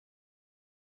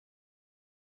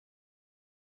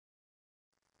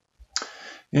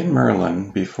In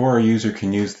Merlin, before a user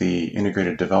can use the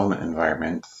integrated development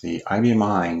environment, the IBM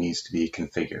I needs to be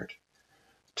configured.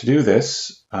 To do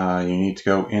this, you need to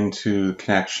go into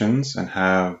connections and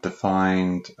have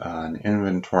defined an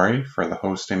inventory for the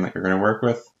host name that you're going to work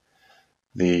with,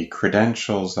 the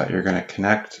credentials that you're going to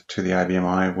connect to the IBM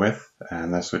I with,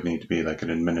 and this would need to be like an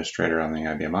administrator on the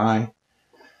IBM I,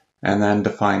 and then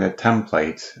define a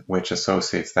template which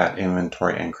associates that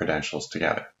inventory and credentials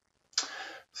together.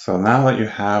 So now that you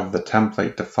have the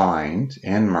template defined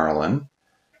in Merlin,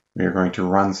 we are going to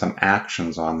run some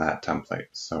actions on that template.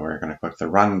 So we're going to click the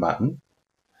Run button.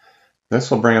 This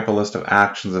will bring up a list of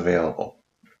actions available.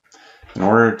 In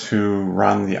order to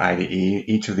run the IDE,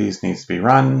 each of these needs to be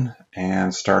run,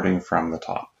 and starting from the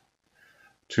top.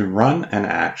 To run an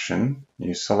action,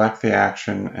 you select the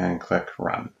action and click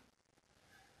Run.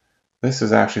 This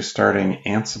is actually starting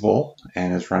Ansible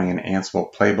and is running an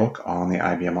Ansible playbook on the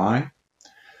IBM I.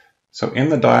 So in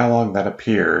the dialog that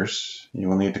appears, you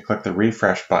will need to click the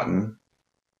refresh button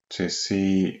to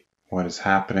see what is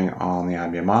happening on the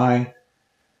IBM I.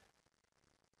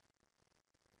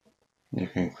 You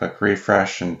can click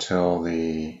refresh until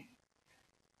the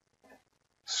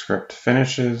script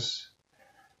finishes.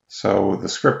 So the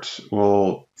script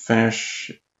will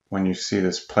finish when you see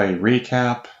this play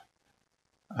recap.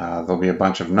 There'll be a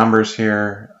bunch of numbers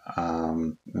here.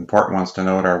 Important ones to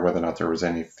note are whether or not there was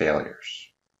any failures.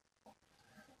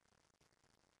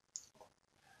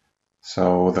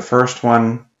 So the first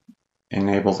one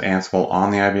enables Ansible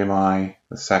on the IBM I.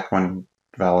 The second one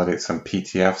validates some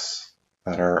PTFs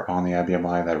that are on the IBM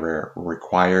I that are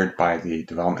required by the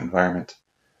development environment.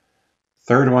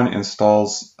 Third one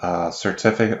installs a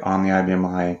certificate on the IBM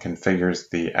I and configures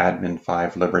the admin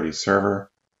 5 Liberty server.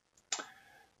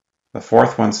 The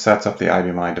fourth one sets up the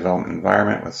IBM I development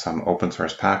environment with some open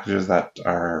source packages that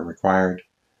are required.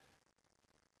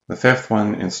 The fifth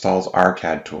one installs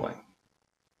ARCAD tooling.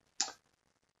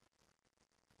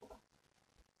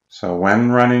 So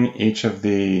when running each of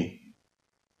the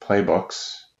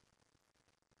playbooks,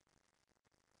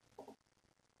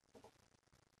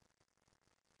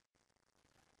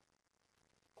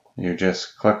 you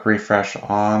just click refresh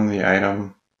on the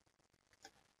item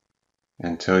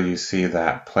until you see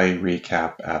that play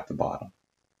recap at the bottom.